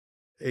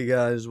Hey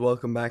guys,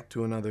 welcome back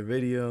to another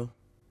video.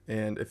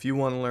 And if you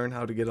want to learn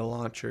how to get a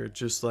launcher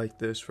just like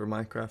this for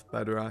Minecraft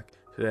Bedrock,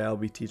 today I'll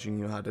be teaching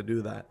you how to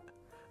do that.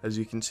 As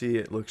you can see,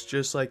 it looks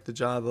just like the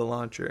Java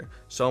launcher.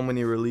 So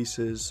many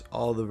releases,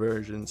 all the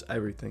versions,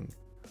 everything.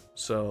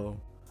 So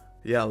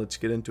yeah, let's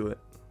get into it.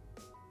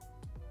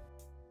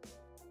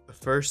 The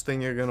first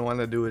thing you're going to want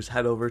to do is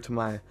head over to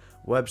my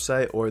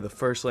website or the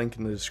first link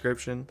in the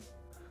description.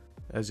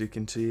 As you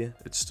can see,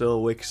 it's still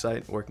a Wix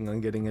site working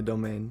on getting a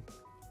domain.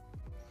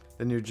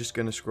 Then you're just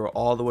going to scroll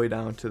all the way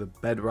down to the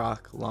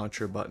Bedrock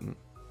Launcher button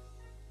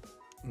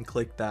and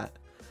click that.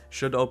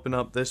 Should open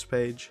up this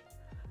page,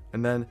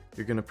 and then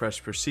you're going to press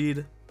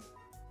proceed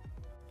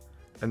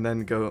and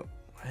then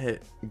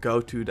hit go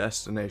to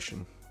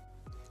destination.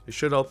 It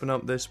should open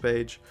up this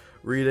page.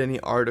 Read any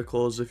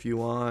articles if you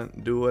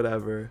want, do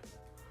whatever,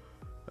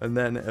 and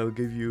then it'll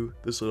give you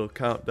this little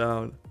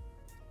countdown.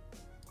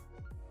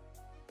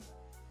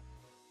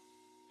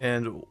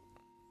 And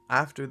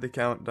after the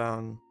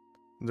countdown,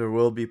 there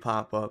will be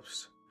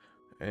pop-ups,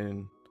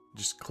 and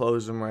just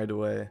close them right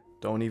away.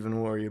 Don't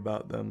even worry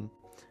about them.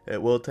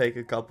 It will take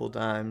a couple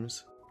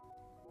times.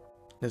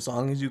 As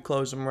long as you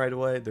close them right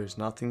away, there's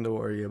nothing to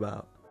worry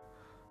about.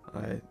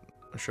 I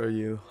assure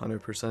you,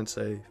 100%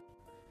 safe.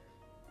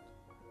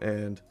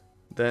 And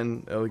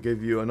then it'll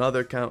give you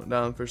another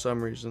countdown for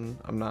some reason.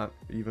 I'm not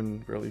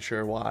even really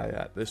sure why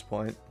at this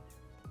point.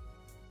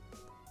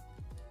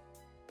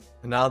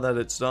 And now that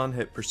it's done,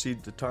 hit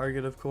proceed to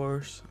target, of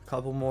course. A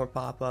couple more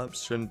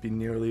pop-ups, shouldn't be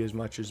nearly as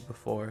much as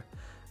before.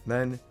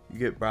 Then you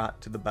get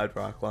brought to the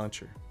Bedrock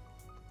Launcher.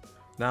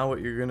 Now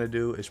what you're going to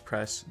do is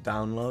press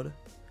download.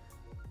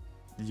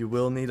 You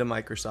will need a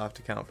Microsoft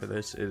account for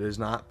this. It is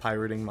not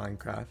pirating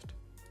Minecraft.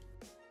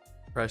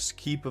 Press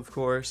keep, of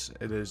course.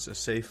 It is a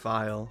safe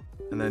file.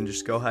 And then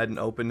just go ahead and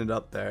open it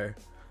up there.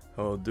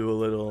 It will do a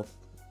little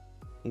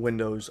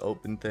Windows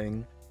open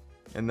thing.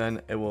 And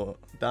then it will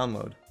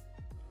download.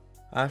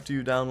 After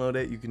you download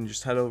it, you can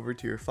just head over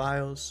to your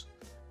files,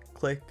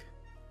 click,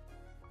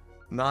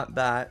 not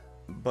that,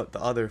 but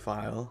the other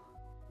file,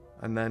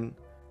 and then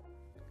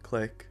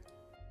click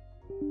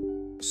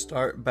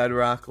start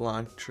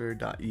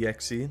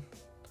BedrockLauncher.exe.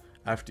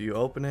 After you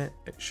open it,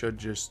 it should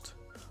just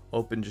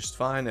open just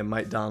fine. It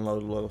might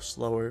download a little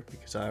slower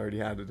because I already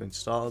had it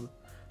installed,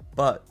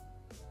 but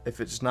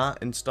if it's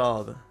not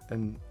installed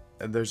and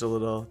there's a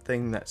little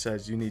thing that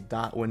says you need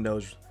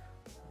 .Windows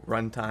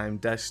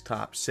Runtime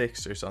desktop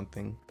 6 or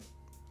something,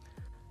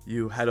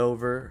 you head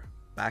over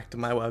back to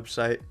my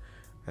website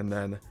and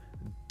then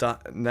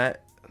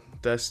 .net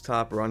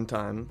desktop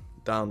runtime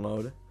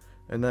download,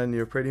 and then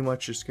you're pretty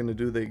much just going to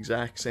do the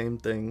exact same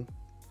thing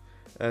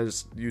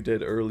as you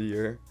did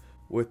earlier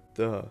with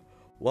the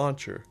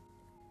launcher.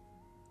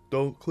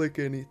 Don't click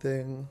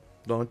anything,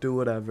 don't do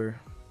whatever.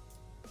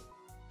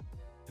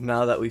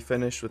 Now that we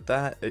finished with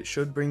that, it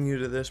should bring you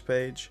to this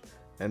page,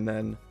 and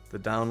then the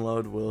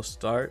download will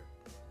start.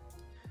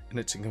 And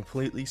it's a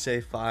completely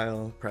safe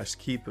file. Press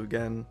keep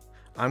again.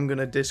 I'm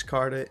gonna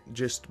discard it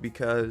just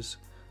because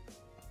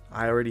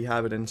I already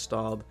have it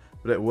installed,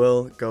 but it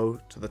will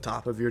go to the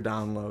top of your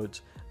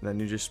downloads, and then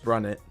you just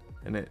run it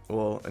and it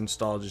will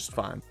install just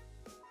fine.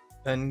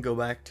 Then go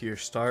back to your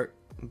start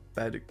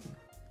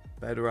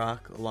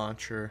Bedrock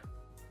Launcher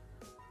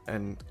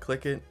and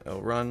click it.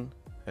 It'll run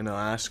and it'll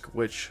ask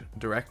which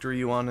directory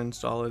you want to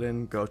install it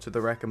in. Go to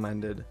the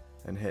recommended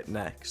and hit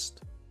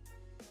next.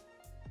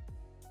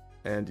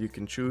 And you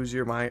can choose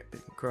your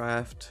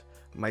Microsoft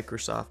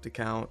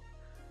account.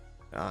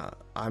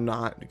 I'm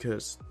not,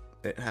 because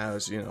it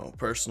has,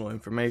 personal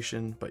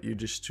information, but you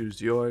just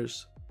choose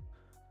yours.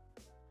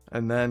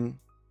 And then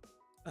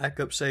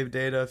backup save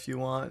data if you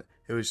want.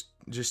 It was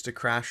just a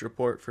crash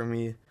report for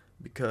me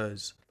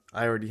because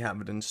I already have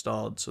it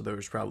installed, so there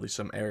was probably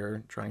some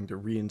error trying to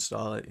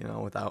reinstall it,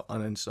 without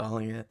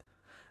uninstalling it.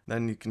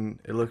 Then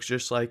it looks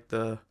just like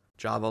the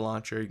Java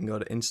launcher. You can go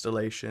to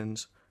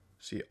installations,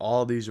 see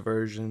all these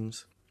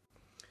versions,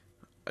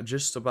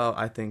 just about,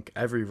 I think,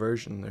 every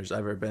version there's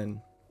ever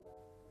been.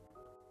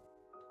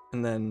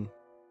 And then,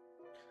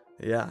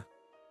 yeah,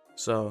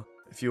 so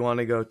if you want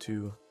to go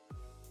to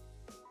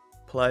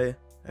play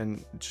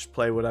and just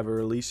play whatever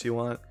release you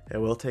want, it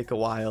will take a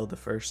while the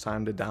first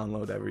time to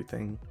download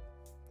everything.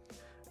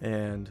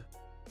 And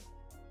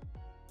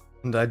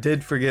I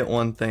did forget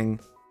one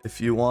thing.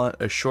 If you want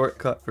a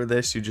shortcut for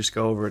this, you just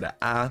go over to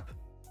app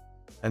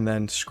and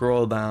then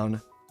scroll down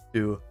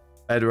to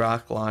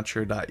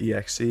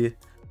BedrockLauncher.exe,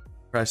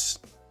 press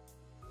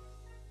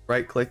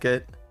right click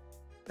it,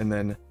 and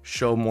then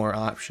show more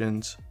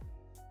options,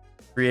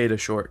 create a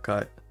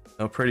shortcut.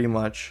 Now pretty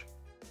much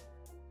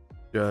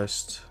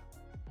just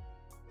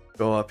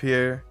go up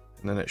here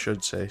and then it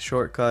should say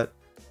shortcut.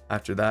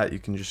 After that, you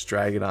can just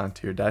drag it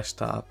onto your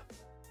desktop,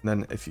 and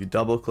then if you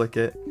double click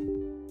it,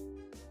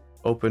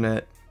 open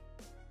it,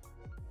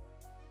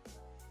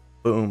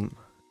 boom,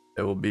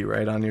 it will be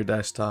right on your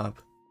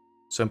desktop.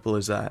 Simple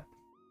as that.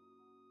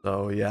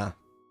 So yeah,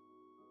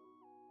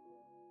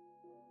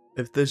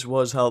 if this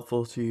was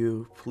helpful to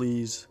you,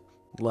 please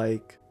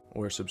like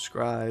or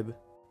subscribe,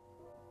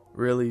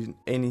 Really,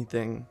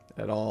 anything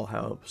at all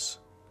helps.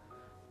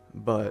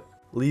 But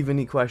leave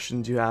any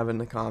questions you have in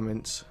the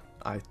comments.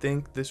 I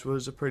think this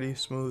was a pretty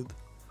smooth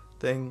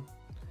thing,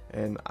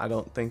 and I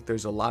don't think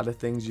there's a lot of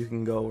things you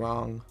can go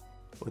wrong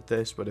with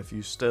this, but if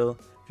you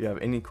have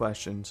any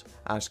questions,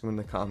 ask them in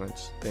the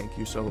comments. Thank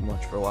you so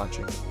much for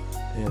watching,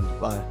 and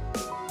bye.